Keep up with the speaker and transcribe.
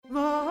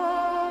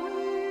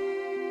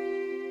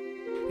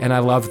And I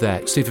love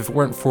that. Steve, if it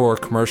weren't for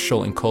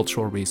commercial and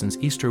cultural reasons,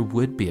 Easter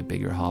would be a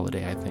bigger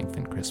holiday, I think,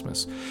 than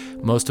Christmas.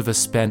 Most of us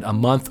spend a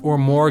month or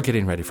more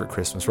getting ready for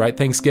Christmas, right?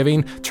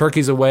 Thanksgiving,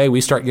 turkey's away,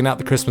 we start getting out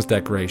the Christmas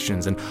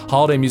decorations, and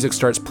holiday music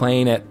starts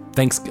playing at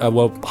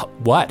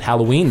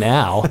Halloween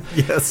now.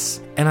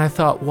 Yes. And I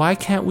thought, why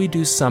can't we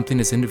do something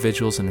as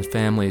individuals and as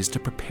families to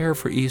prepare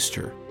for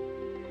Easter?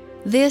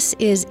 This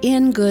is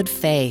In Good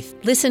Faith,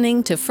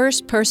 listening to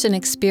first-person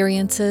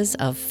experiences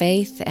of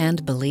faith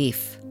and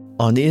belief.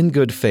 On In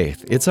Good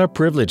Faith, it's our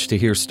privilege to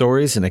hear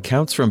stories and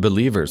accounts from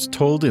believers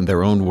told in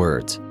their own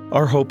words.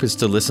 Our hope is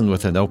to listen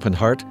with an open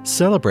heart,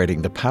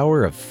 celebrating the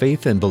power of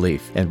faith and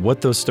belief and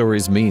what those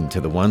stories mean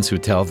to the ones who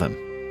tell them.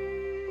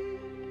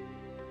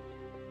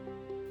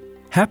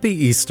 Happy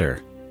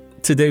Easter!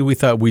 Today we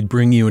thought we'd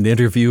bring you an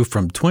interview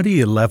from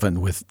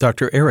 2011 with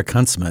Dr. Eric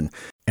Huntsman,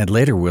 and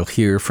later we'll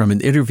hear from an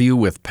interview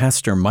with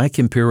Pastor Mike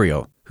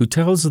Imperial, who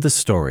tells the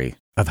story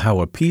of how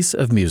a piece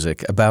of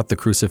music about the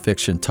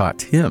crucifixion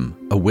taught him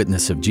a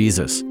witness of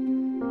Jesus.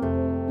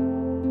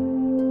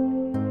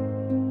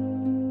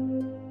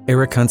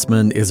 Eric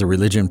Huntsman is a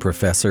religion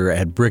professor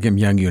at Brigham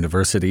Young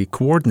University,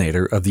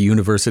 coordinator of the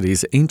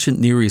university's Ancient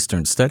Near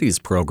Eastern Studies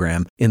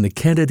program in the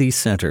Kennedy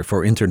Center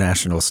for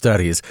International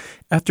Studies.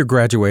 After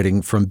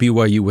graduating from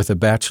BYU with a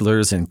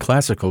bachelor's in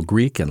classical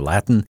Greek and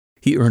Latin,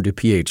 he earned a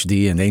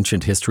PhD in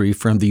ancient history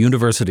from the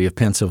University of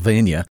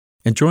Pennsylvania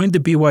and joined the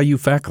BYU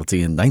faculty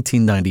in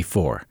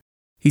 1994.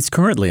 He's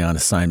currently on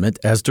assignment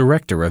as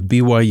director of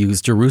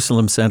BYU's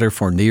Jerusalem Center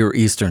for Near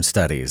Eastern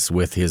Studies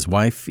with his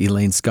wife,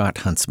 Elaine Scott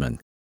Huntsman.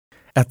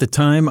 At the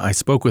time, I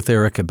spoke with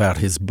Eric about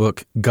his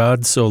book,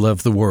 God So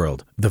Loved the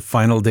World, The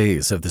Final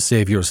Days of the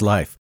Savior's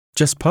Life,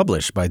 just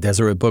published by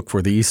Deseret Book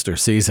for the Easter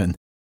season.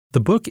 The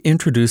book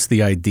introduced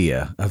the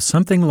idea of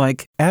something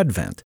like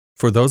Advent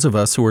for those of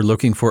us who are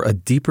looking for a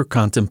deeper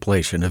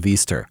contemplation of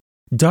Easter,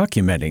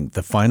 documenting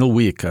the final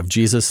week of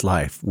Jesus'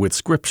 life with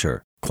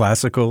scripture,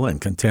 classical and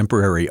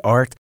contemporary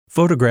art,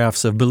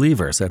 photographs of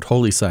believers at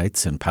holy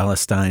sites in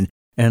Palestine,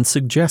 and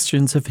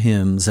suggestions of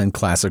hymns and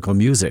classical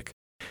music.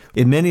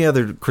 In many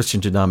other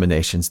Christian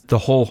denominations, the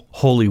whole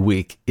Holy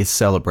Week is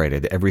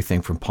celebrated,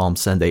 everything from Palm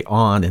Sunday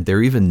on, and there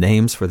are even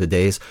names for the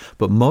days.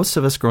 But most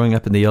of us growing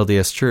up in the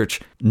LDS Church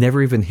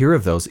never even hear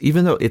of those,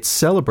 even though it's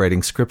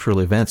celebrating scriptural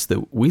events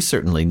that we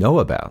certainly know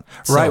about.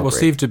 Right. Well,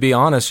 Steve, to be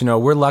honest,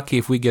 we're lucky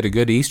if we get a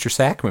good Easter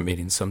sacrament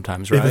meeting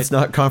sometimes, right? If it's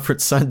not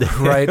Conference Sunday.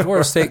 Right, or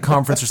a state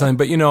conference or something.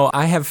 But,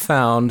 I have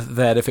found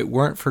that if it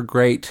weren't for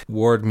great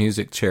ward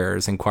music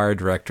chairs and choir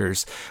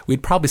directors,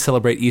 we'd probably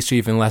celebrate Easter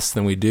even less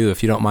than we do.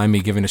 If you don't mind me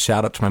giving a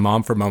shout out to my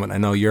mom for a moment. I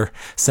know you're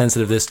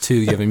sensitive to this too.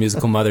 You have a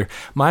musical mother.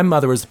 My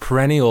mother was the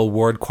perennial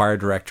ward choir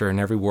director in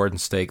every ward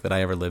and stake that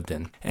I ever lived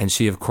in. And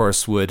she, of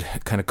course, would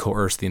kind of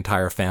coerce the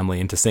entire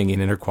family into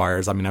singing in her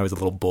choirs. I mean, I was a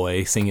little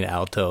boy singing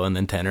alto and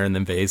then tenor and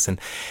then bass.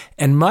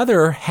 And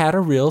Mother had a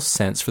real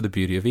sense for the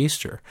beauty of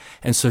Easter.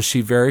 And so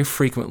she very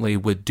frequently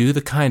would do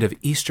the kind of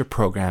Easter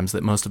programs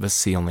that most of us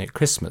see only at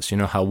Christmas. You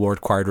know how ward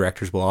choir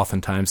directors will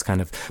oftentimes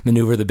kind of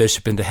maneuver the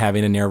bishop into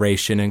having a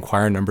narration and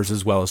choir numbers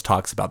as well as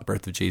talks about the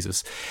birth of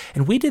Jesus.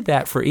 And we did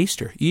that for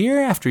Easter, year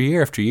after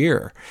year after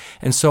year.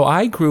 And so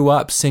I grew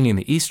up singing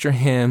the Easter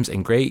hymns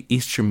and great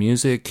Easter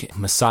music.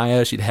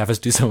 Messiah, she'd have us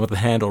do some of the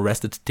Handel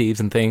recitatives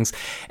and things.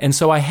 And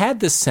so I had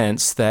this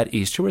sense that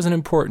Easter was an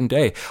important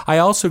day. I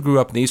also grew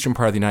up in the eastern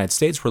part of the United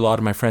States where a lot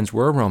of my friends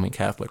were Roman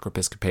Catholic or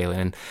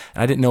Episcopalian. And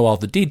I didn't know all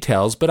the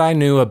details, but I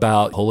knew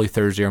about Holy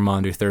Thursday or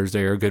Maundy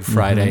Thursday or Good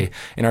Friday.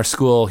 Mm-hmm. In our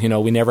school,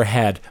 we never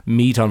had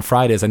meat on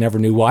Fridays. I never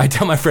knew why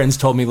until my friends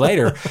told me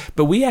later.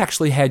 But we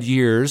actually had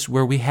years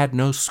where we had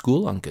no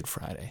school on Good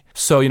Friday.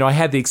 So, I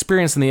had the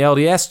experience in the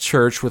LDS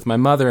church with my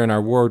mother and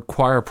our ward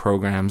choir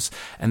programs,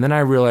 and then I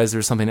realized there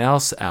was something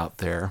else out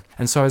there.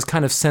 And so I was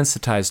kind of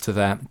sensitized to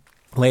that.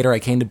 Later, I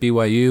came to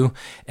BYU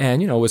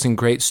and, was in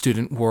great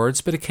student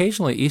wards, but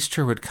occasionally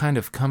Easter would kind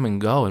of come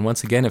and go. And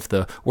once again, if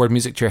the ward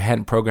music chair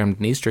hadn't programmed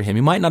an Easter hymn,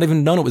 you might not even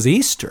have known it was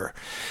Easter.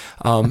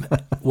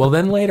 Well,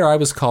 then later I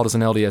was called as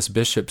an LDS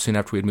bishop soon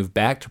after we had moved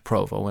back to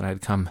Provo when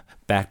I'd come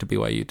back to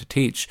BYU to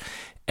teach.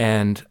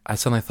 And I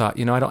suddenly thought,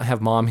 I don't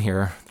have Mom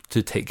here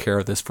to take care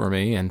of this for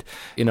me. And,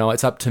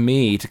 it's up to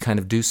me to kind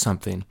of do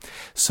something.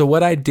 So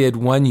what I did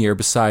one year,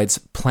 besides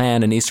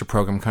plan an Easter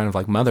program, kind of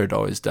like Mother had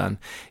always done,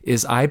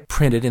 is I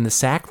printed in the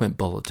sacrament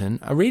bulletin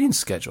a reading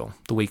schedule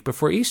the week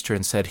before Easter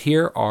and said,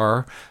 here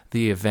are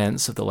the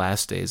events of the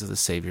last days of the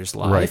Savior's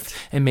life,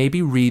 right, and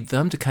maybe read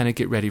them to kind of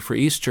get ready for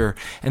Easter.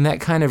 And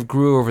that kind of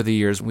grew over the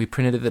years. We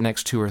printed it the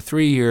next 2 or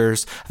 3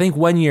 years. I think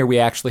one year we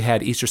actually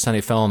had Easter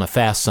Sunday fell on a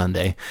fast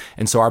Sunday.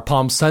 And so our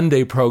Palm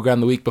Sunday program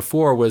the week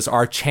before was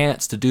our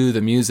chance to do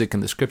the music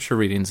and the scripture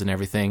readings and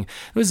everything.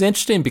 It was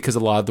interesting because a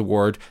lot of the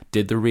ward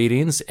did the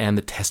readings and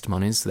the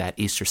testimonies that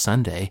Easter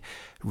Sunday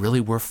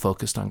really were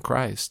focused on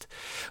Christ.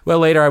 Well,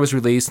 later I was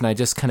released and I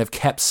just kind of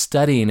kept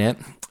studying it,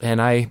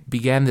 and I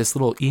began this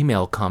little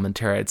email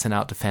commentary I'd send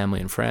out to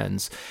family and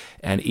friends.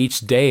 And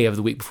each day of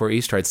the week before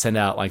Easter, I'd send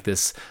out like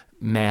this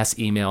mass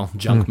email,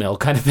 junk mail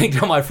kind of thing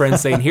to my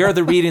friends saying, here are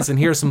the readings and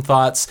here are some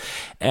thoughts.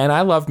 And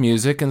I love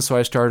music, and so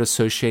I started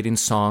associating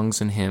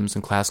songs and hymns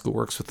and classical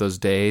works with those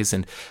days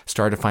and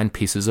started to find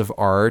pieces of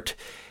art.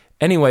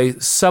 Anyway,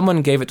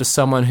 someone gave it to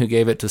someone who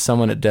gave it to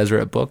someone at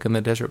Deseret Book, and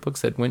the Deseret Book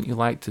said, wouldn't you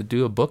like to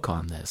do a book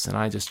on this? And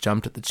I just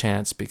jumped at the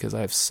chance because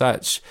I have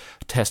such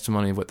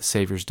testimony of what the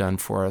Savior's done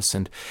for us.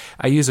 And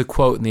I use a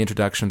quote in the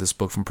introduction of this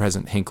book from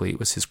President Hinckley. It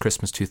was his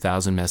Christmas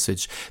 2000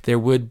 message. There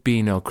would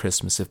be no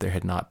Christmas if there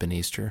had not been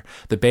Easter.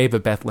 The babe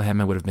of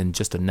Bethlehem would have been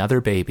just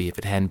another baby if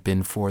it hadn't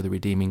been for the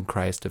redeeming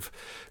Christ of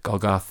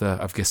Golgotha,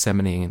 of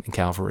Gethsemane and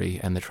Calvary,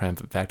 and the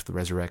triumphant fact of the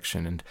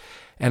resurrection.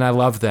 And I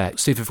love that.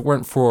 See, if it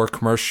weren't for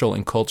commercial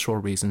and cultural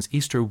reasons,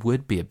 Easter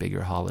would be a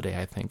bigger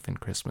holiday, I think, than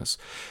Christmas.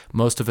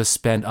 Most of us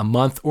spend a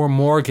month or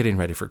more getting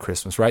ready for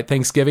Christmas, right?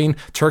 Thanksgiving,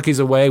 turkey's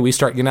away, we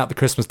start getting out the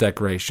Christmas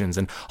decorations,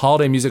 and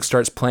holiday music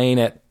starts playing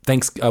at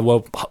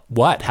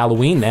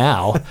Halloween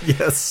now.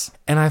 Yes.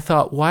 And I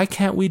thought, why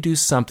can't we do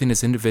something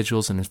as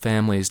individuals and as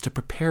families to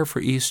prepare for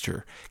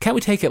Easter? Can't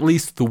we take at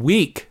least the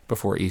week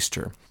before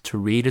Easter to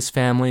read as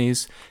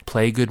families,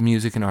 play good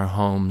music in our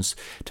homes,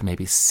 to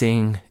maybe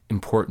sing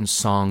important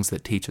songs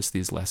that teach us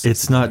these lessons?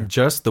 It's not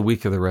just the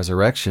week of the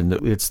resurrection.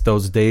 It's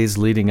those days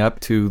leading up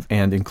to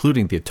and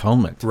including the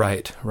atonement.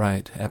 Right,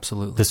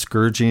 absolutely. The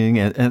scourging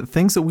and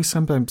things that we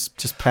sometimes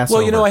just pass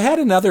over. Well, I had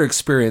another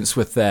experience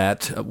with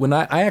that. When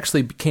I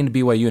actually came to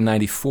BYU in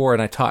 94,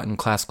 and I taught in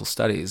classical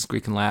studies,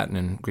 Greek and Latin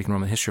and Greek and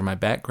Roman history, my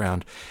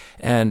background,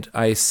 and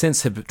I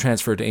since have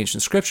transferred to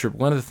ancient scripture.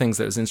 One of the things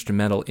that was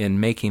instrumental in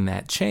making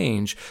that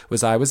change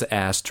was I was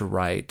asked to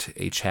write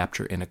a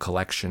chapter in a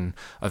collection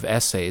of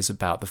essays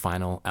about the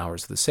final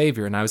hours of the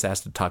Savior, and I was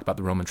asked to talk about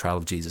the Roman trial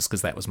of Jesus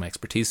because that was my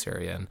expertise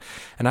area.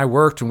 And I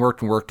worked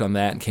on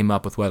that and came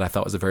up with what I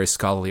thought was a very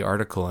scholarly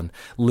article, and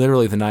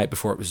literally the night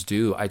before it was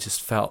due, I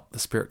just felt the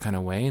Spirit kind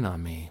of weighing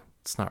on me.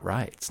 It's not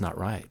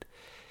right.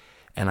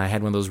 And I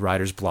had one of those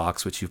writer's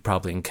blocks, which you've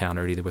probably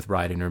encountered either with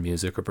writing or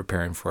music or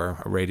preparing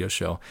for a radio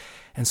show.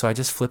 And so I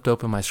just flipped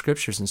open my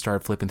scriptures and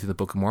started flipping through the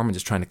Book of Mormon,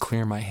 just trying to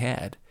clear my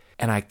head.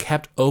 And I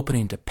kept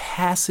opening to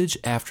passage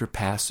after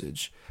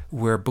passage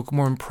where Book of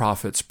Mormon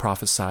prophets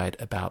prophesied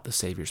about the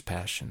Savior's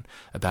passion,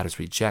 about his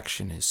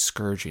rejection, his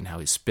scourging, how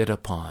he's spit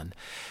upon.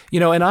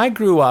 And I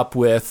grew up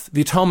with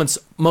the atonements,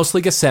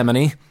 mostly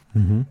Gethsemane.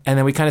 Mm-hmm. And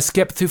then we kind of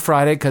skip through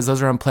Friday because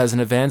those are unpleasant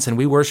events, and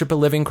we worship a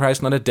living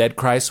Christ, not a dead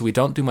Christ, so we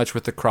don't do much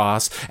with the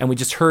cross, and we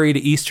just hurry to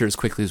Easter as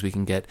quickly as we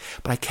can get.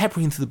 But I kept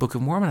reading through the Book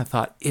of Mormon. I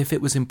thought, if it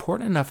was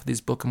important enough for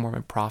these Book of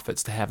Mormon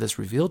prophets to have this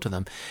revealed to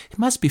them, it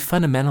must be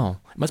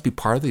fundamental. It must be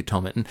part of the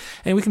atonement.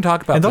 And we can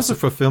talk about and those are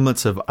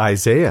fulfillments of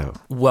Isaiah.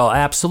 Well,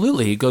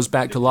 absolutely. It goes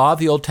back to a lot of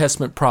the Old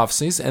Testament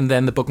prophecies, and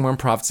then the Book of Mormon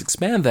prophets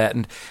expand that,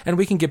 and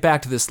we can get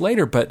back to this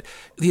later, but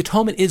the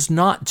atonement is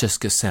not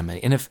just Gethsemane.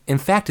 And in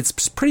fact,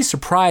 it's pretty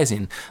surprising.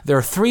 There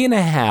are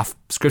 3.5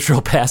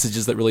 scriptural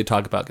passages that really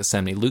talk about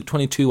Gethsemane. Luke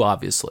 22,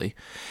 obviously.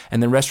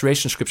 And then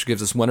Restoration Scripture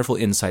gives us wonderful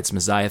insights,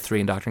 Messiah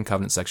 3 and Doctrine and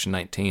Covenants, section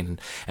 19.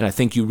 And I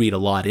think you read a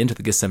lot into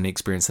the Gethsemane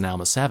experience in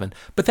Alma 7.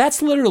 But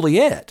that's literally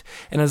it.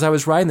 And as I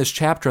was writing this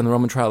chapter on the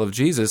Roman trial of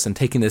Jesus and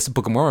taking this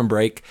Book of Mormon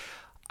break,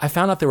 I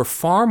found out there were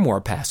far more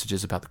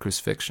passages about the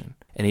crucifixion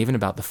and even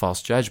about the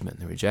false judgment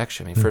and the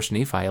rejection. I mean, 1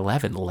 Nephi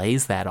 11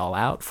 lays that all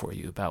out for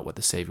you about what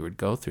the Savior would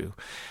go through.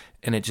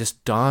 And it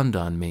just dawned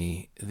on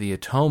me, the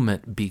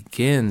atonement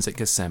begins at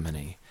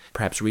Gethsemane,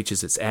 perhaps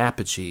reaches its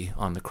apogee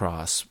on the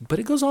cross, but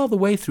it goes all the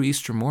way through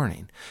Easter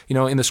morning.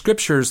 In the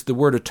scriptures, the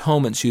word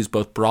atonement is used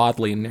both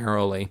broadly and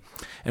narrowly,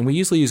 and we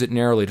usually use it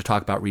narrowly to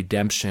talk about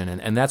redemption,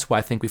 and that's why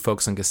I think we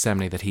focus on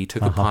Gethsemane, that he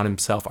took upon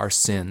himself our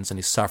sins and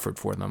he suffered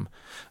for them.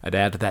 I'd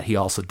add to that he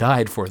also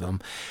died for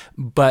them.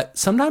 But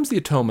sometimes the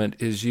atonement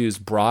is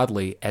used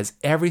broadly as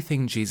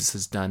everything Jesus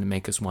has done to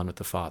make us one with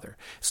the Father.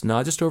 It's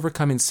not just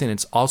overcoming sin,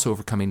 it's also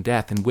overcoming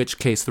death, in which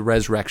case the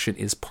resurrection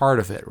is part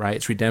of it, right?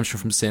 It's redemption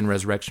from sin,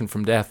 resurrection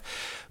from death.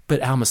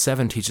 But Alma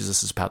 7 teaches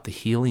us about the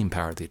healing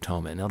power of the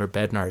atonement. And Elder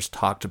Bednar has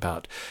talked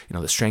about,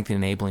 the strengthening,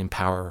 enabling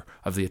power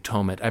of the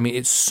atonement. I mean,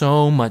 it's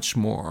so much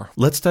more.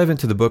 Let's dive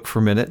into the book for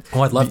a minute.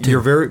 Oh, I'd love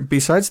to.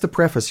 Besides the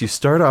preface, you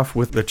start off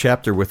with the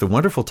chapter with the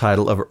wonderful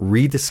title of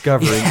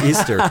Rediscovering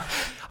Easter.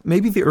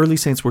 Maybe the early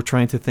saints were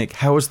trying to think,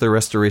 how is the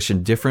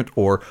restoration different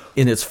or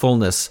in its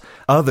fullness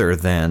other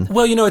than?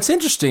 Well, it's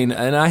interesting,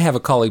 and I have a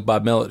colleague,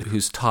 Bob Millett,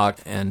 who's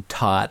taught and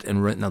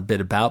written a bit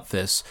about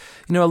this.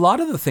 A lot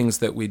of the things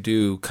that we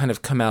do kind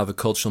of come out of the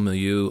cultural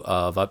milieu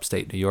of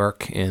upstate New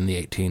York in the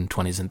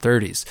 1820s and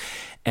 30s.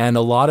 And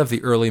a lot of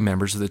the early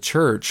members of the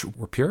church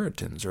were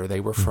Puritans, or they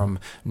were from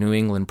New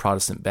England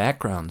Protestant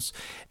backgrounds.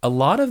 A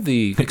lot of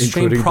the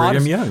extreme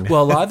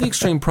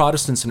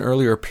Protestants in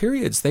earlier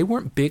periods, they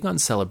weren't big on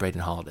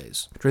celebrating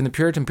holidays. During the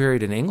Puritan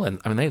period in England,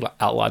 they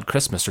outlawed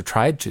Christmas or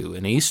tried to,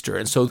 and Easter.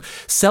 And so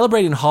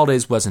celebrating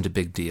holidays wasn't a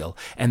big deal,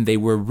 and they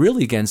were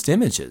really against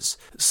images.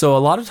 So a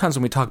lot of times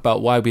when we talk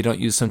about why we don't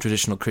use some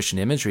traditional Christian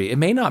imagery, it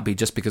may not be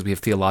just because we have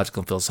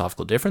theological and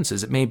philosophical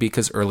differences. It may be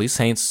because early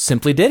saints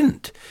simply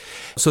didn't.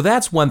 So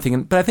that's one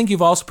thing, but I think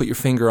you've also put your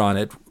finger on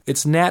it.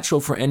 It's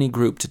natural for any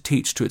group to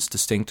teach to its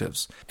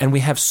distinctives. And we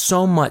have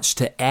so much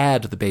to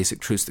add to the basic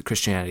truths that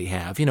Christianity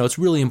have. It's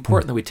really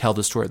important that we tell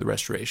the story of the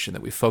Restoration,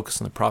 that we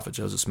focus on the prophet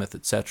Joseph Smith,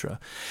 etc.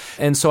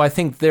 And so I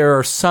think there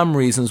are some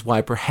reasons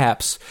why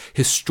perhaps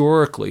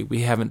historically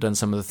we haven't done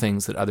some of the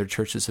things that other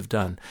churches have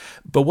done.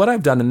 But what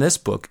I've done in this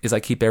book is I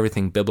keep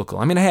everything biblical.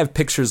 I have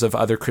pictures of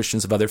other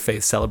Christians of other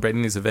faiths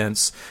celebrating these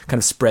events kind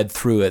of spread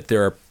through it.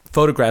 There are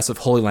photographs of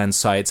Holy Land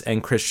sites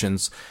and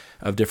Christians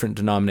of different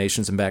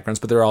denominations and backgrounds,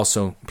 but there are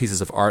also pieces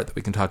of art that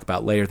we can talk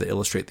about later that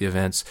illustrate the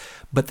events.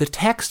 But the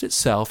text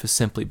itself is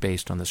simply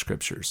based on the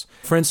Scriptures.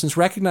 For instance,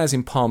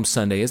 recognizing Palm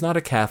Sunday is not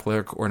a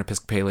Catholic or an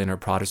Episcopalian or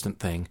Protestant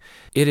thing.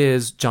 It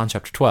is John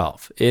chapter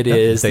 12. It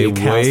is they the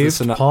accounts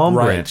waved palm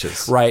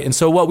branches. Right. And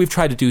so what we've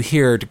tried to do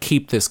here to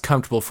keep this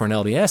comfortable for an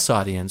LDS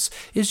audience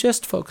is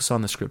just focus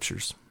on the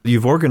Scriptures.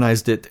 You've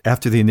organized it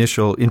after the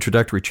initial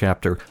introductory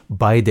chapter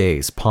by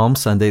days, Palm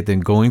Sunday,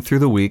 then going through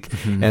the week.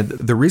 Mm-hmm. And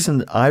the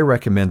reason I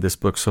recommend this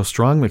book so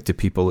strongly to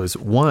people is,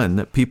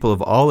 one, people of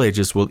all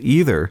ages will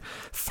either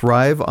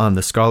thrive on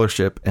the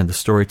scholarship and the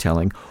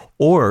storytelling,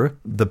 or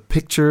the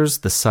pictures,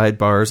 the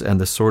sidebars, and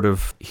the sort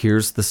of,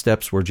 here's the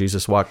steps where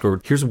Jesus walked, or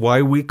here's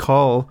why we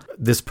call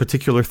this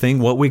particular thing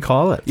what we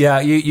call it. Yeah,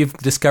 you've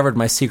discovered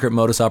my secret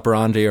modus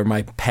operandi, or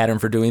my pattern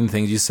for doing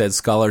things. You said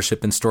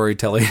scholarship and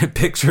storytelling and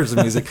pictures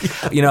and music.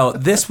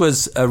 This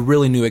was a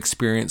really new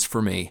experience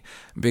for me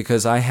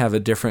because I have a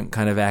different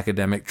kind of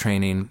academic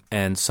training,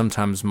 and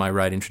sometimes my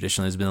writing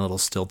traditionally has been a little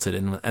stilted.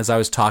 And as I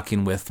was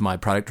talking with my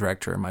product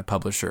director and my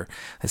publisher,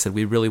 I said,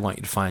 we really want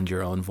you to find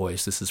your own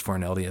voice. This is for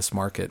an LDS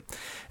market.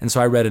 And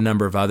so I read a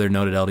number of other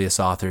noted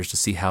LDS authors to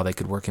see how they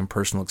could work in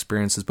personal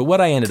experiences. But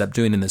what I ended up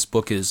doing in this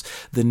book is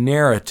the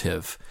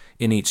narrative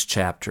in each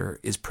chapter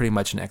is pretty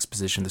much an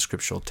exposition of the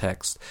scriptural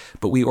text.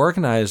 But we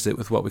organized it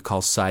with what we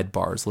call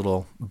sidebars,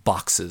 little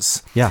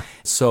boxes. Yeah.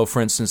 So,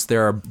 for instance,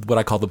 there are what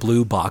I call the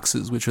blue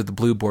boxes, which are the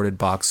blue bordered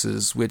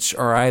boxes, which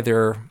are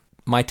either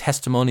my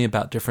testimony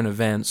about different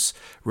events,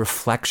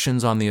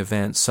 reflections on the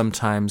events,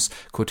 sometimes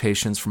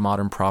quotations from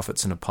modern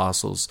prophets and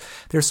apostles.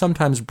 There's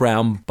sometimes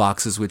brown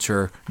boxes, which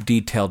are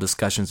detailed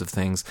discussions of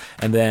things.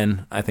 And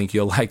then, I think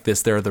you'll like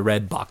this, there are the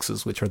red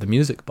boxes, which are the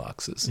music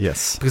boxes.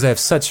 Yes. Because I have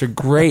such a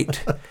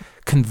great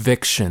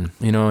conviction,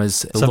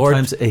 as the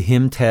sometimes Lord, a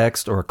hymn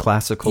text or a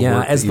classical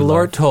work. As the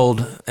Lord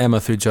told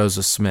Emma through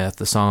Joseph Smith,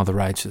 the Song of the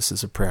Righteous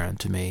is a prayer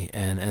unto me.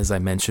 And as I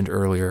mentioned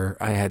earlier,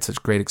 I had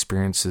such great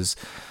experiences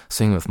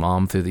singing with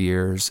Mom through the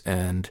years,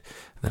 and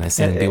then I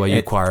sang in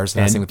BYU choirs,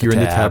 and I sing with the you're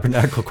tab. in the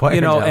Tabernacle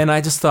Choir now. And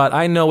I just thought,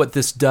 I know what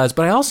this does,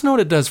 but I also know what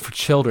it does for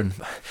children.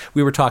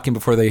 We were talking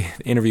before the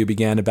interview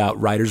began about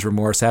writer's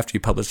remorse. After you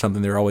publish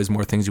something, there are always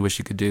more things you wish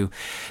you could do.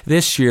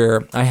 This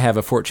year, I have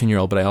a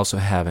 14-year-old, but I also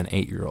have an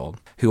 8-year-old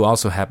who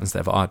also happens to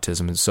have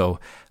autism. And so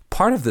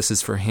part of this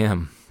is for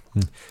him,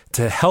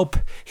 to help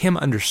him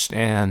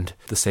understand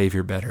the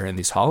Savior better and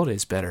these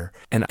holidays better.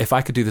 And if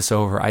I could do this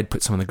over, I'd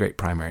put some of the great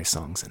primary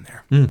songs in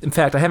there. In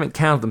fact, I haven't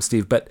counted them,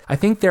 Steve, but I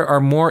think there are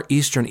more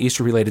Easter and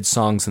Easter-related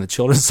songs in the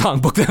children's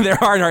songbook than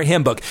there are in our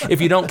hymn book, if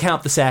you don't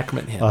count the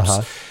sacrament hymns.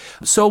 Uh-huh.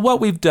 So what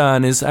we've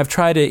done is I've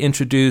tried to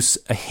introduce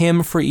a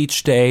hymn for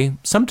each day,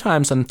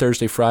 sometimes on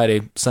Thursday,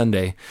 Friday,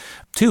 Sunday,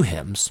 2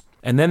 hymns.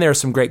 And then there are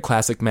some great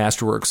classic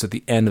masterworks at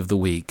the end of the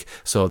week.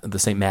 So the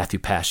St. Matthew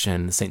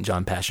Passion, the St.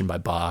 John Passion by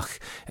Bach,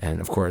 and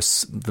of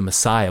course the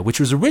Messiah, which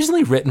was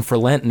originally written for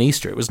Lent and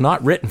Easter. It was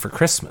not written for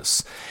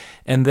Christmas.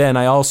 And then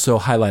I also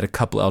highlight a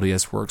couple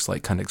LDS works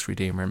like Kundig's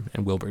Redeemer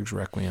and Wilberg's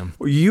Requiem.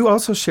 You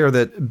also share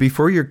that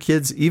before your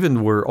kids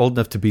even were old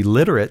enough to be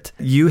literate,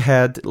 you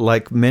had,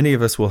 like many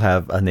of us will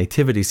have, a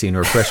nativity scene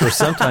or a fresh, or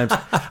sometimes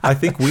I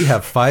think we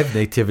have 5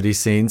 nativity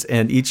scenes,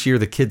 and each year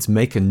the kids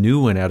make a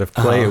new one out of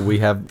clay. We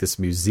have this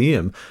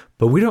museum.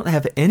 But we don't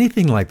have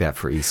anything like that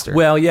for Easter.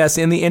 Well, yes,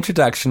 in the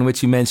introduction,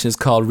 which you mentioned is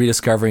called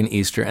Rediscovering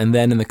Easter, and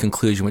then in the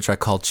conclusion, which I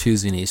call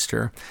Choosing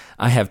Easter,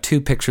 I have 2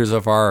 pictures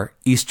of our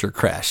Easter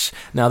creche.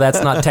 Now,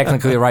 that's not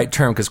technically the right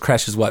term, because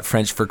creche is what?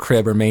 French for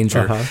crib or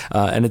manger,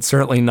 and it's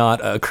certainly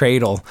not a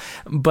cradle.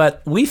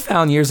 But we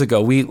found years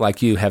ago, we,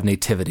 like you, have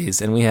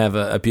nativities, and we have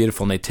a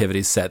beautiful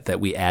nativity set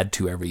that we add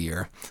to every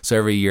year. So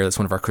every year, that's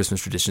one of our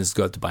Christmas traditions, to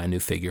go out to buy a new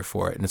figure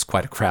for it, and it's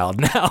quite a crowd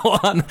now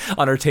on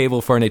our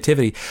table for a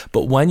nativity.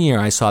 But one year,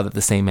 I saw that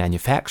the same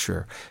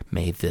manufacturer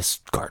made this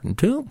garden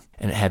tomb,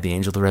 and it had the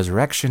angel of the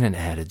resurrection, and it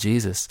had a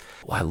Jesus.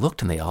 Well, I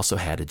looked, and they also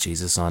had a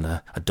Jesus on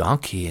a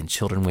donkey and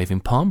children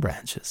waving palm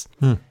branches.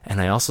 And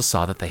I also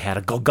saw that they had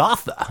a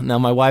Golgotha. Now,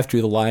 my wife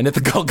drew the line at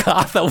the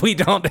Golgotha. We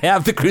don't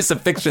have the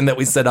crucifixion that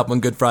we set up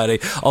on Good Friday.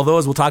 Although,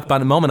 as we'll talk about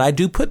in a moment, I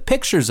do put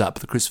pictures up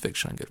of the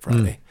crucifixion on Good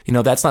Friday.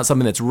 That's not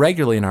something that's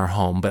regularly in our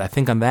home, but I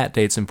think on that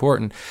day it's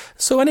important.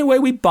 So anyway,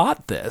 we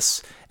bought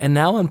this. And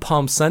now on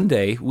Palm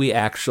Sunday, we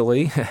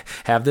actually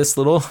have this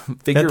little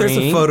figurine. And there's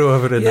a photo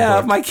of it in the book.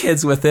 Yeah, my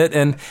kids with it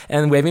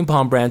and waving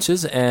palm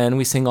branches, and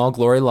we sing All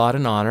Glory, Laud,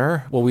 and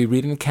Honor. Well, we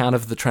read an account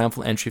of the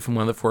triumphal entry from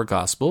one of the 4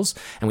 Gospels,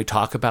 and we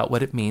talk about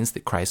what it means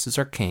that Christ is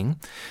our King,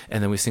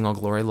 and then we sing All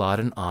Glory,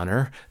 Laud, and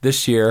Honor.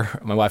 This year,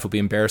 my wife will be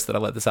embarrassed that I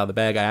let this out of the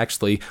bag. I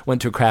actually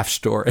went to a craft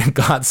store and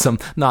got some,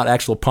 not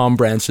actual palm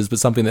branches, but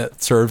something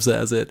that serves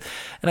as it.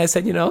 And I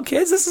said,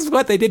 kids, this is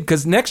what they did,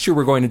 because next year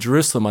we're going to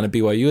Jerusalem on a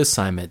BYU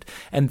assignment.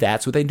 And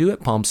that's what they do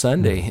at Palm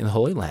Sunday in the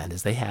Holy Land,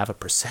 is they have a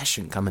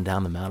procession coming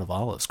down the Mount of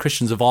Olives.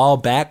 Christians of all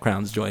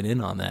backgrounds join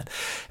in on that.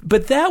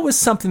 But that was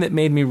something that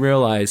made me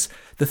realize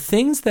the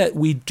things that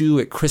we do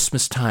at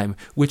Christmas time,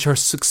 which are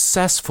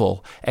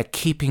successful at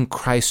keeping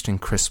Christ in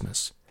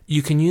Christmas,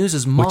 you can use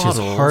as models.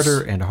 Which is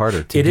harder and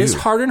harder to do. It is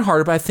harder and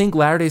harder, but I think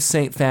Latter-day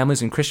Saint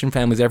families and Christian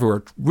families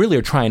everywhere really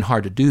are trying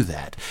hard to do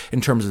that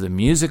in terms of the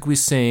music we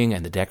sing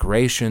and the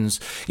decorations.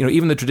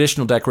 Even the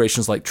traditional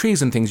decorations like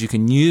trees and things you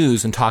can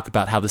use and talk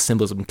about how the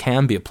symbolism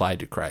can be applied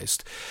to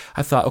Christ.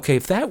 I thought, okay,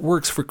 if that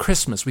works for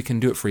Christmas, we can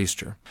do it for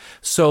Easter.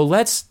 So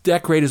let's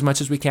decorate as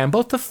much as we can,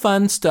 both the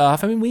fun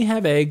stuff. I mean, we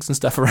have eggs and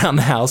stuff around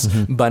the house,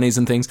 bunnies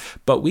and things,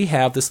 but we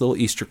have this little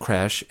Easter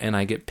creche, and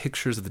I get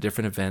pictures of the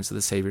different events of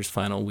the Savior's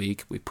final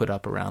week. We put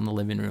up around the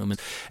living room,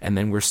 and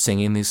then we're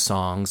singing these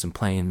songs and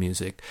playing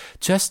music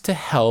just to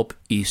help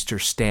Easter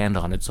stand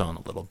on its own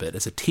a little bit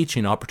as a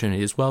teaching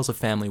opportunity as well as a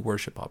family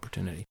worship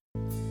opportunity.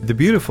 The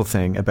beautiful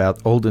thing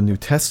about Old and New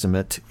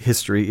Testament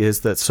history is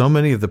that so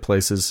many of the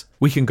places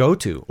we can go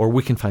to or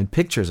we can find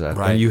pictures of,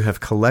 right. And you have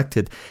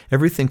collected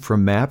everything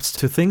from maps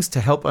to things to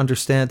help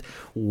understand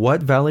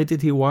what valley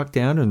did he walk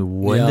down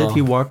and when did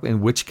he walk and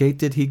which gate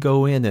did he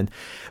go in. And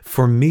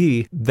for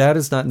me, that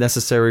is not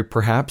necessary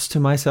perhaps to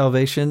my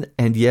salvation,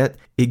 and yet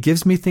it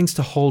gives me things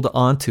to hold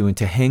on to and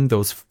to hang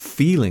those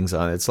feelings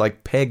on. It's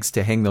like pegs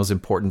to hang those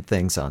important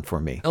things on for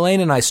me.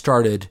 Elaine and I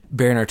started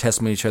bearing our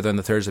testimony to each other on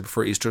the Thursday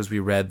before Easter as we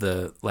read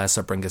the Last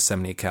Supper and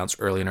Gethsemane accounts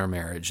early in our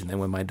marriage. And then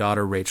when my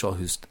daughter Rachel,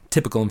 who's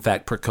typical, in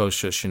fact,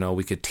 precocious,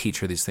 we could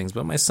teach her these things.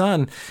 But my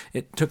son,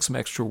 it took some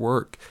extra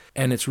work.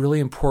 And it's really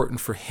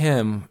important for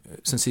him,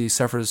 since he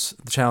suffers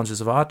the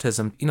challenges of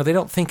autism, they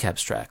don't think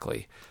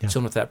abstractly,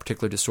 children with that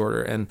particular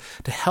disorder. And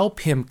to help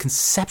him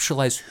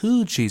conceptualize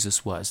who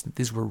Jesus was,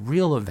 these were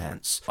real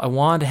events. I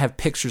wanted to have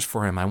pictures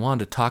for him. I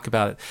wanted to talk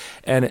about it.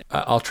 And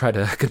I'll try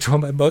to control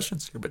my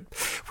emotions here, but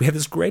we had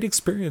this great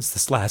experience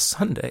this last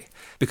Sunday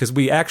because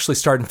we actually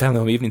started Family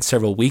Home Evening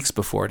several weeks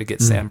before to get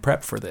Sam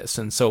prepped for this.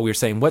 And so we were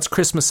saying, what's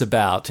Christmas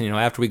about?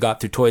 After we got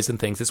through toys and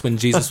things, it's when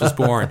Jesus was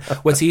born.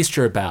 What's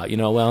Easter about?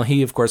 Well,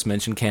 he, of course,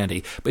 mentioned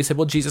candy. But he said,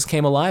 well, Jesus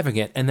came alive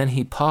again. And then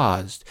he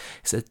paused.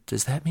 He said,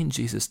 does that mean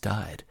Jesus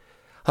died?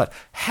 I thought,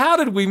 how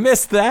did we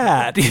miss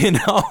that?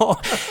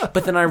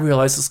 But then I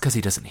realized it's because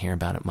he doesn't hear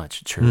about it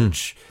much at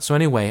church. So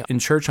anyway, in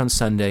church on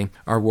Sunday,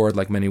 our ward,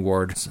 like many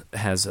wards,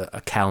 has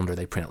a calendar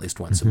they print at least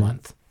once a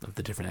month of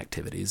the different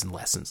activities and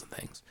lessons and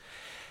things.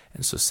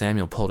 And so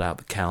Samuel pulled out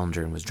the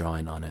calendar and was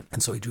drawing on it.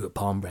 And so he drew a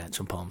palm branch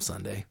on Palm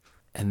Sunday.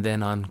 And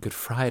then on Good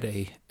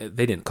Friday,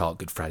 they didn't call it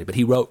Good Friday, but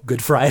he wrote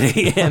Good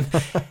Friday, and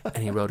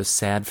he wrote a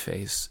sad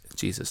face,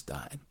 Jesus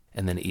died.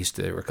 And then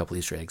Easter, there were a couple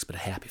Easter eggs, but a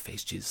happy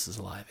face, Jesus is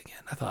alive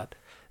again. I thought,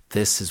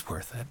 this is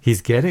worth it.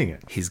 He's getting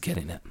it. He's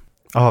getting it.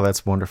 Oh,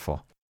 that's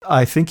wonderful.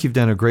 I think you've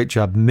done a great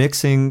job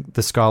mixing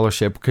the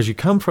scholarship because you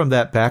come from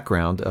that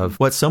background of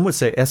what some would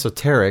say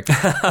esoteric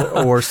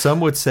or some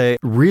would say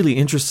really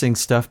interesting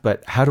stuff,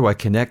 but how do I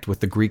connect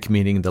with the Greek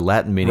meaning, the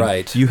Latin meaning?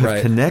 Right. You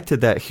have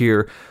connected that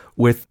here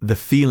with the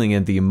feeling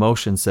and the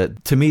emotions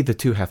that, to me, the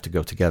two have to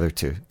go together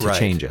to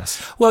change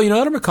us. Well,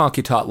 Elder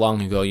McConkie taught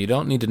long ago, you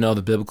don't need to know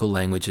the biblical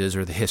languages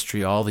or the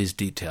history, all these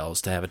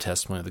details to have a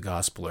testimony of the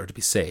gospel or to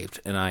be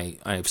saved. And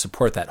I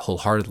support that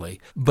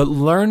wholeheartedly. But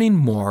learning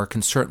more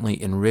can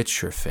certainly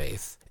enrich your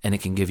faith, and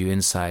it can give you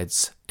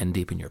insights and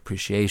deepen your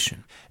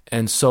appreciation.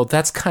 And so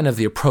that's kind of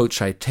the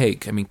approach I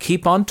take.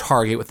 Keep on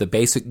target with the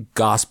basic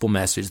gospel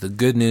message, the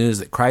good news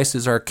that Christ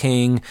is our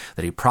King,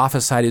 that he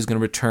prophesied he was going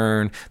to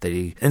return, that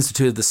he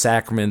instituted the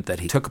sacrament, that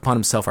he took upon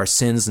himself our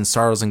sins and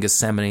sorrows in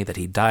Gethsemane, that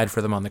he died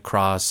for them on the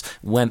cross,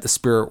 went the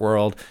spirit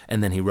world,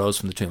 and then he rose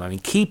from the tomb.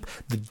 Keep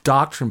the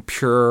doctrine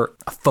pure,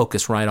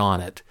 focus right on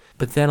it.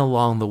 But then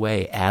along the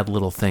way, add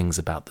little things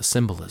about the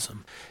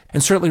symbolism.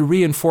 And certainly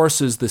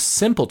reinforces the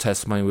simple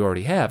testimony we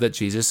already have that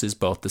Jesus is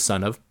both the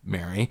Son of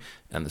Mary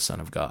and the Son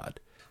of God.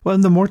 Well,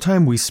 and the more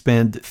time we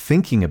spend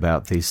thinking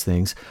about these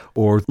things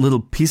or little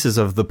pieces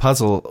of the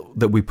puzzle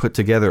that we put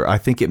together, I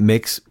think it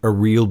makes a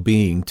real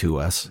being to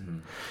us. Mm-hmm.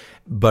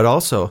 But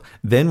also,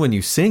 then when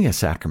you sing a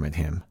sacrament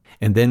hymn,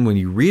 and then when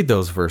you read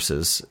those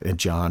verses in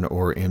John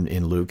or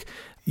in Luke,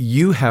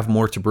 you have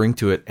more to bring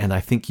to it, and I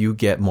think you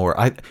get more.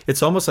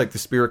 It's almost like the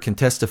Spirit can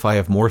testify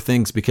of more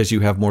things because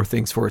you have more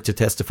things for it to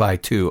testify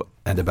to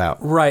and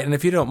about. Right, and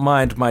if you don't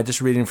mind my just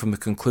reading from the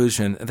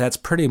conclusion, that's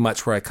pretty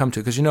much where I come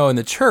to. Because, in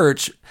the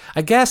church,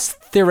 I guess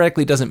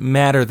theoretically, it doesn't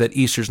matter that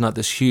Easter's not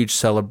this huge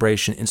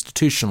celebration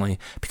institutionally,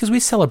 because we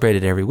celebrate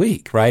it every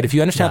week, right? If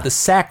you understand what the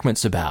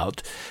sacrament's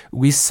about,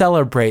 we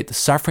celebrate the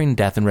suffering,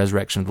 death, and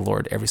resurrection of the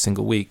Lord every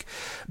single week.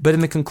 But in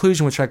the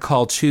conclusion, which I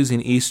call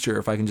Choosing Easter,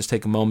 if I can just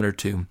take a moment or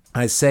two,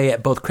 I say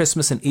at both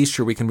Christmas and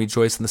Easter, we can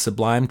rejoice in the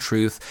sublime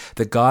truth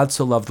that God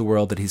so loved the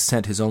world that he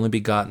sent his only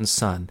begotten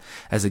Son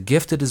as a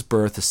gift at his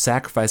birth, a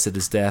sacrifice at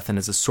his death, and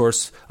as a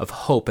source of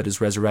hope at his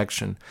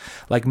resurrection.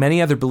 Like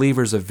many other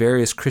believers of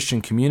various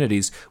Christian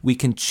communities, we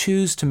can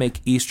choose to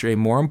make Easter a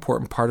more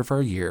important part of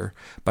our year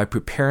by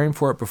preparing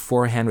for it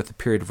beforehand with a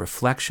period of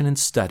reflection and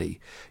study,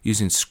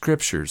 using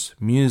scriptures,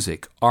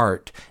 music,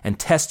 art, and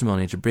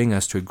testimony to bring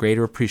us to a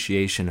greater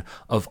appreciation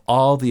of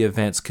all the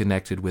events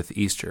connected with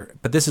Easter.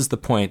 But this is the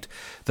point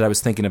that I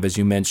was thinking of as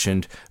you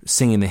mentioned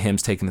singing the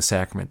hymns, taking the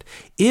sacrament.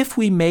 If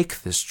we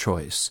make this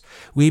choice,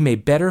 we may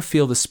better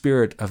feel the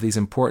spirit of these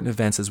important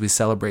events as we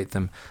celebrate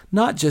them,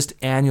 not just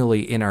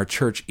annually in our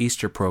church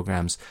Easter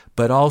programs,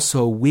 but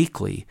also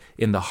weekly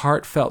in the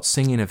heartfelt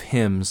singing of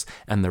hymns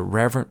and the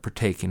reverent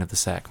partaking of the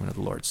sacrament of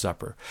the Lord's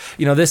Supper.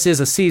 You know, this is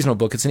a seasonal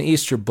book. It's an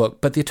Easter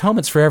book, but the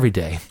atonement's for every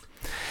day.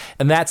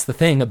 And that's the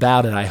thing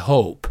about it, I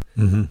hope,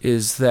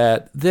 is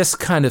that this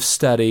kind of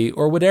study,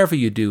 or whatever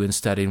you do in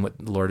studying what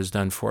the Lord has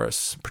done for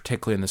us,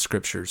 particularly in the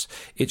Scriptures,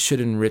 it should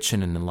enrich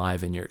and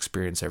enliven your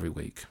experience every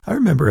week. I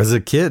remember as a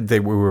kid, we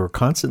were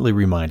constantly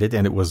reminded,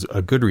 and it was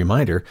a good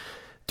reminder,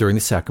 during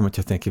the sacrament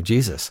to think of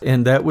Jesus.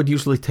 And that would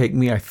usually take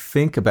me, I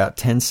think, about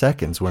 10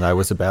 seconds when I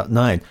was about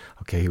 9.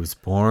 Okay, he was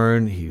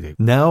born.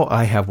 Now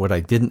I have what I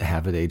didn't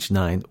have at age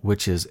 9,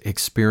 which is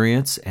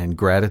experience and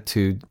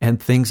gratitude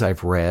and things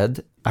I've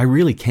read. I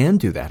really can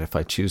do that if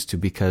I choose to,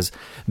 because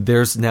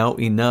there's now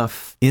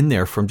enough in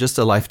there from just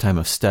a lifetime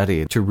of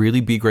study to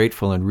really be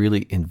grateful and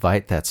really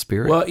invite that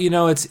spirit. Well, you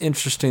know, it's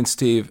interesting,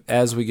 Steve,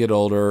 as we get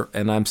older,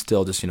 and I'm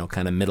still just,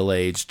 kind of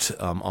middle-aged,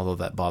 although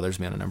that bothers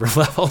me on a number of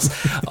levels,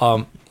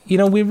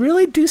 we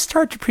really do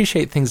start to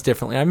appreciate things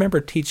differently. I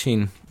remember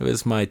teaching, it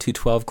was my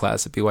 212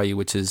 class at BYU,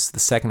 which is the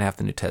second half of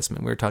the New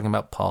Testament. We were talking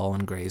about Paul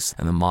and grace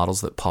and the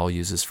models that Paul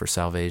uses for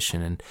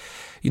salvation. And,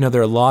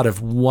 there are a lot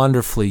of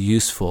wonderfully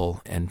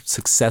useful and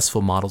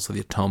successful models of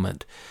the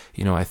atonement.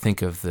 I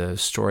think of the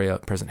story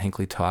President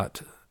Hinckley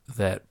taught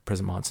that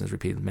President Monson has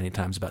repeated many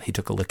times about he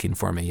took a licking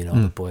for me,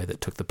 the boy that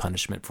took the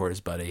punishment for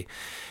his buddy.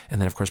 And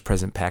then, of course,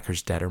 President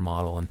Packer's debtor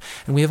model. And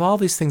we have all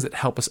these things that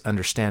help us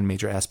understand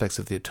major aspects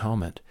of the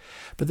atonement.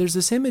 But there's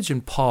this image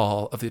in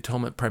Paul of the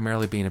atonement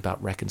primarily being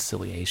about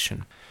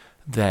reconciliation,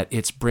 that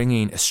it's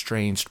bringing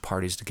estranged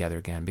parties together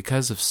again.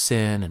 Because of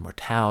sin and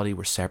mortality,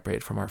 we're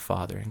separated from our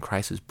Father, and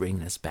Christ is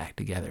bringing us back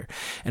together.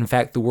 In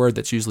fact, the word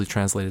that's usually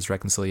translated as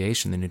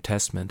reconciliation in the New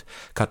Testament,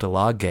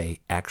 katalage,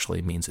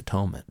 actually means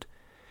atonement.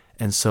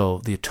 And so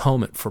the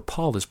atonement for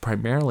Paul is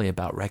primarily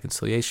about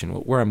reconciliation.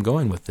 Where I'm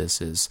going with this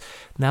is,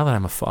 now that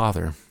I'm a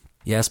father,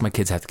 yes, my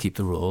kids have to keep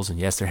the rules, and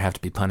yes, there have to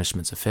be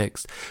punishments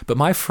affixed. But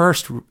my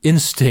first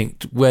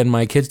instinct when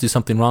my kids do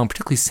something wrong,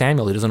 particularly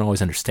Samuel, who doesn't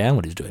always understand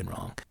what he's doing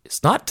wrong,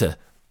 it's not to,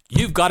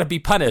 you've got to be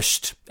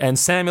punished. And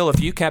Samuel, if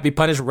you can't be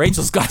punished,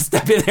 Rachel's got to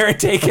step in there and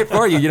take it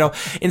for you.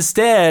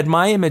 Instead,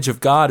 my image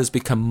of God has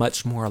become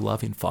much more a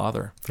loving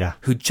father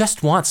who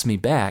just wants me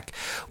back.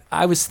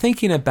 I was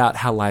thinking about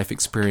how life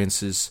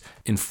experiences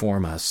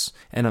inform us.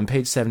 And on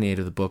page 78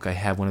 of the book, I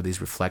have one of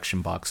these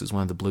reflection boxes,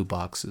 one of the blue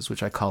boxes,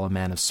 which I call a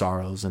man of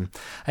sorrows. And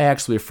I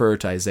actually refer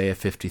to Isaiah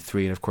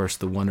 53 and, of course,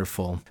 the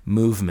wonderful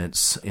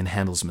movements in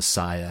Handel's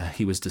Messiah.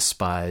 He was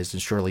despised,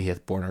 and surely he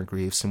hath borne our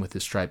griefs, and with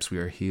his stripes we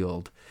are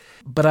healed.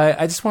 But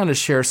I just wanted to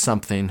share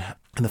something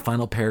in the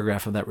final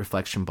paragraph of that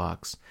reflection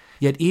box.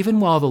 Yet even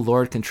while the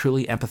Lord can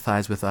truly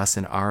empathize with us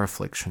in our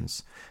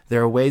afflictions,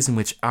 there are ways in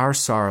which our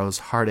sorrows,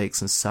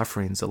 heartaches, and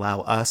sufferings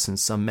allow us in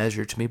some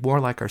measure to be more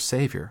like our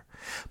Savior.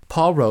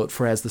 Paul wrote,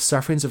 "For as the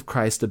sufferings of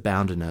Christ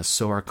abound in us,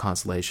 so our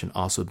consolation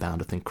also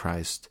aboundeth in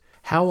Christ."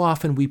 How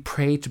often we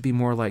pray to be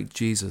more like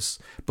Jesus,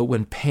 but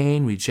when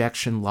pain,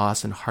 rejection,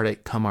 loss, and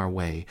heartache come our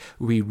way,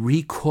 we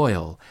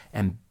recoil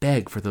and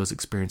beg for those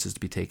experiences to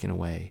be taken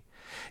away.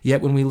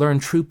 Yet when we learn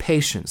true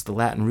patience, the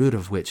Latin root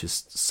of which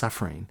is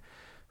suffering,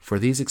 for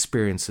these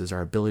experiences,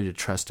 our ability to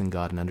trust in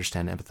God and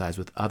understand and empathize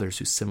with others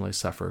who similarly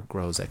suffer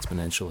grows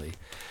exponentially.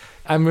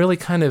 I'm really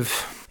kind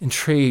of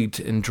intrigued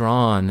and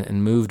drawn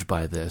and moved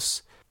by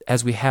this.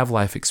 As we have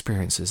life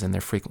experiences, and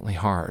they're frequently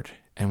hard,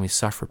 and we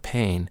suffer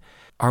pain,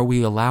 are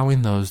we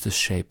allowing those to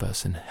shape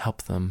us and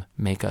help them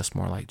make us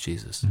more like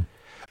Jesus?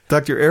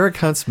 Dr. Eric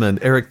Huntsman.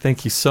 Eric,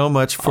 thank you so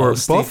much for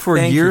Steve, both for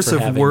years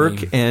of work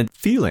and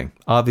feeling,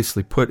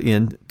 obviously, put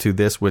into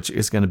this, which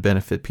is going to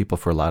benefit people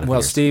for a lot of years.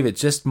 Well, Steve,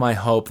 it's just my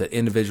hope that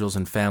individuals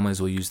and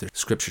families will use their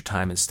scripture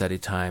time and study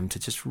time to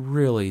just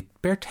really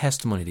bear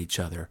testimony to each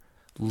other,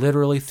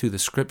 literally through the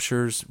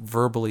scriptures,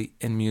 verbally,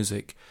 and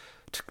music,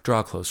 to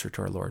draw closer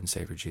to our Lord and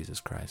Savior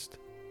Jesus Christ.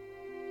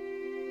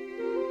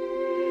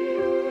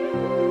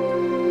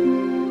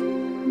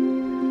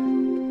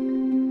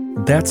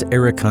 That's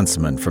Eric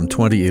Huntsman from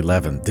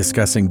 2011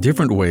 discussing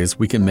different ways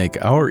we can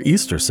make our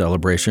Easter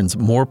celebrations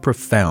more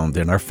profound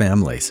in our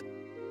families.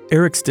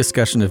 Eric's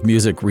discussion of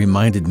music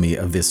reminded me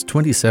of this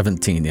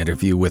 2017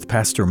 interview with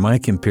Pastor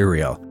Mike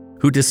Imperial,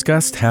 who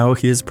discussed how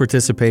his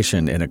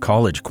participation in a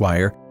college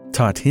choir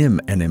taught him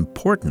an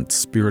important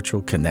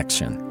spiritual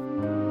connection.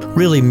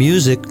 Really,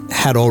 music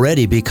had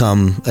already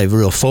become a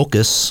real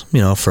focus,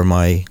 for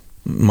my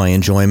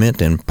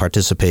enjoyment and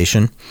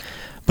participation.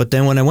 But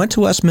then when I went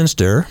to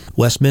Westminster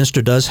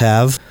does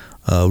have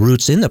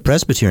roots in the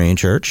Presbyterian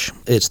Church.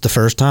 It's the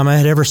first time I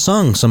had ever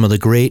sung some of the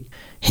great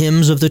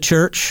hymns of the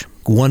church,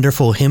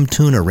 wonderful hymn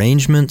tune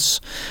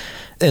arrangements,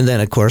 and then,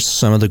 of course,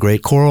 some of the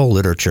great choral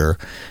literature.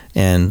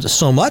 And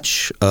so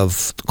much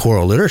of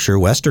choral literature,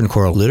 Western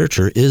choral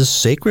literature, is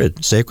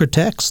sacred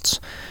texts.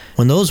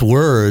 When those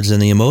words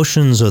and the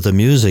emotions of the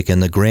music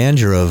and the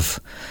grandeur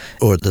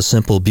or the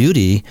simple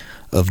beauty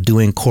of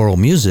doing choral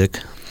music,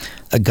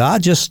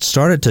 God just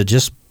started to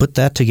just put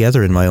that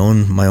together in my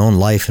own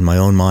life, in my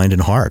own mind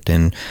and heart.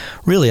 And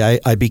really,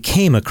 I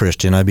became a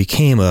Christian. I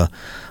became a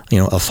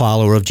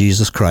follower of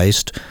Jesus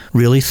Christ,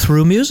 really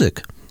through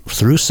music,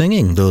 through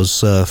singing those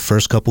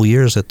first couple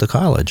years at the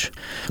college.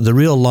 The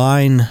real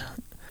line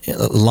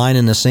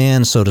in the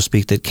sand, so to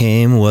speak, that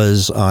came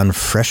was on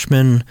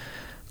freshman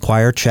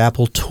choir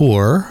chapel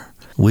tour.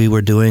 We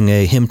were doing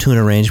a hymn tune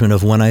arrangement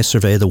of When I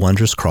Survey the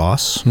Wondrous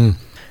Cross.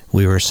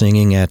 We were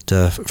singing at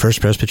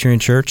First Presbyterian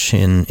Church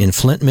in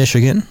Flint,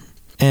 Michigan.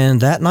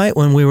 And that night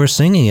when we were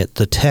singing it,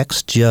 the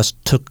text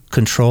just took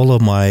control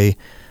of my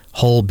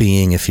whole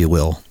being, if you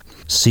will.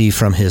 See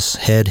from his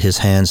head, his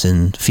hands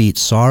and feet,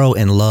 sorrow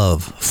and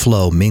love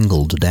flow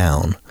mingled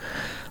down.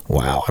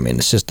 Wow,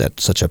 it's just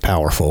such a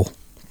powerful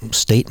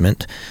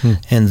statement.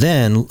 And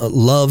then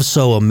love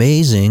so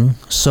amazing,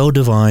 so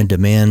divine,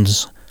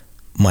 demands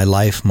my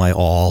life, my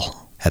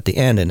all at the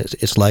end. And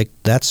it's like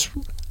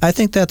I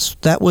think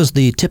that was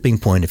the tipping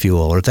point, if you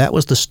will, or that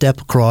was the step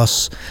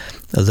across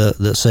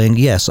the saying,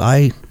 yes,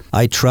 I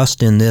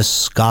trust in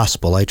this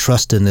gospel, I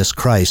trust in this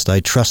Christ, I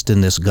trust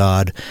in this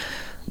God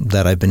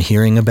that I've been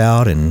hearing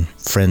about and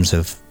friends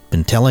have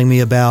been telling me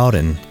about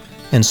and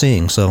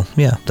seeing. So,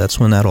 yeah, that's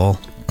when that all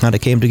kind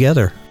of came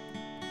together.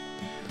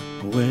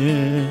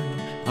 When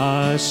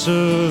I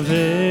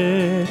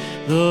survey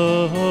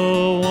the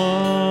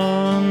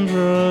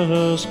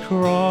wondrous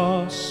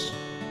cross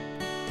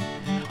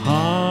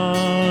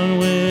on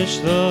which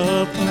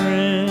the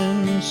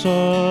Prince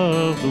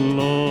of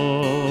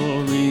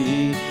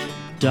Glory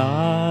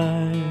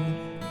died,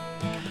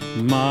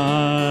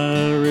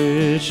 my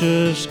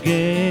richest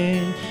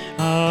gain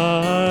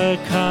I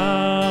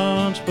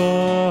count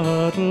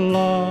but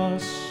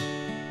loss,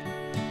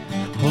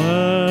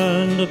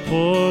 when to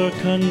pour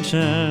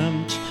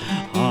contempt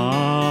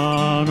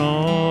on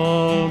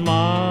all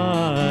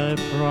my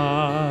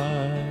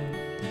pride.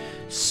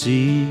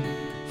 See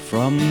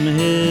from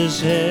his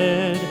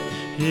head,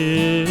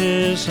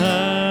 his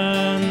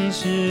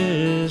hands,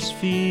 his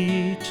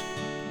feet,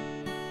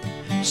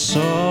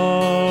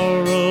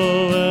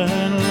 sorrow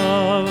and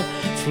love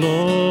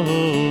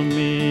flow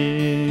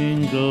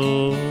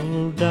mingled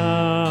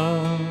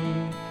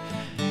down.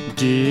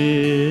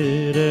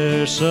 Did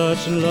e'er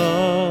such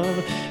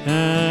love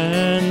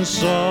and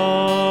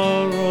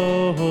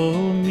sorrow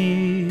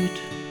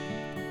meet,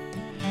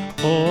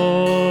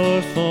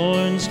 or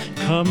thorns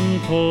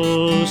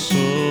compose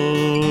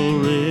so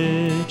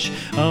rich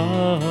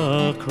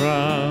a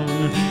crown?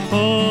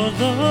 Oh,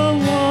 the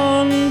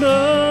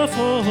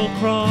wonderful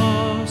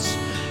cross,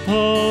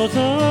 oh,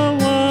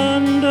 the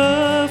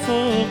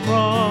wonderful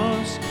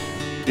cross,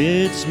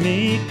 bids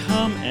me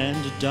come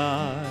and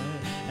die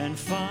and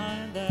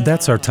find that.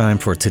 That's our time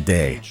for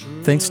today.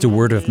 Thanks to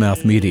Word of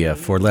Mouth Media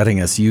for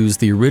letting us use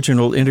the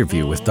original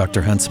interview with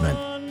Dr. Huntsman.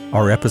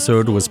 Our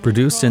episode was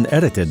produced and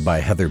edited by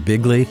Heather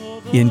Bigley.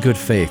 In Good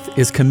Faith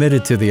is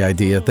committed to the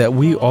idea that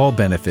we all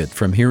benefit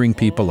from hearing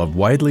people of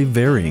widely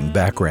varying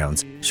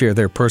backgrounds share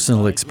their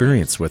personal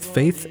experience with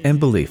faith and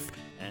belief.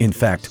 In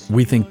fact,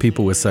 we think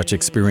people with such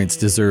experience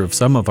deserve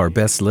some of our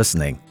best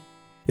listening.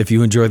 If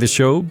you enjoy the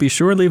show, be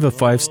sure to leave a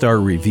 5-star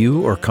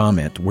review or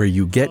comment where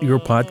you get your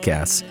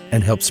podcasts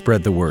and help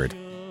spread the word.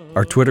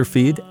 Our Twitter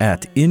feed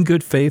at In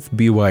Good Faith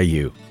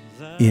BYU.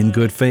 In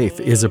Good Faith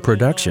is a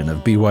production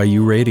of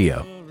BYU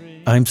Radio.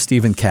 I'm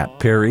Stephen Cat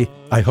Perry.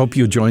 I hope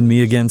you join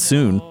me again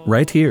soon,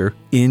 right here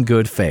in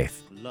Good Faith.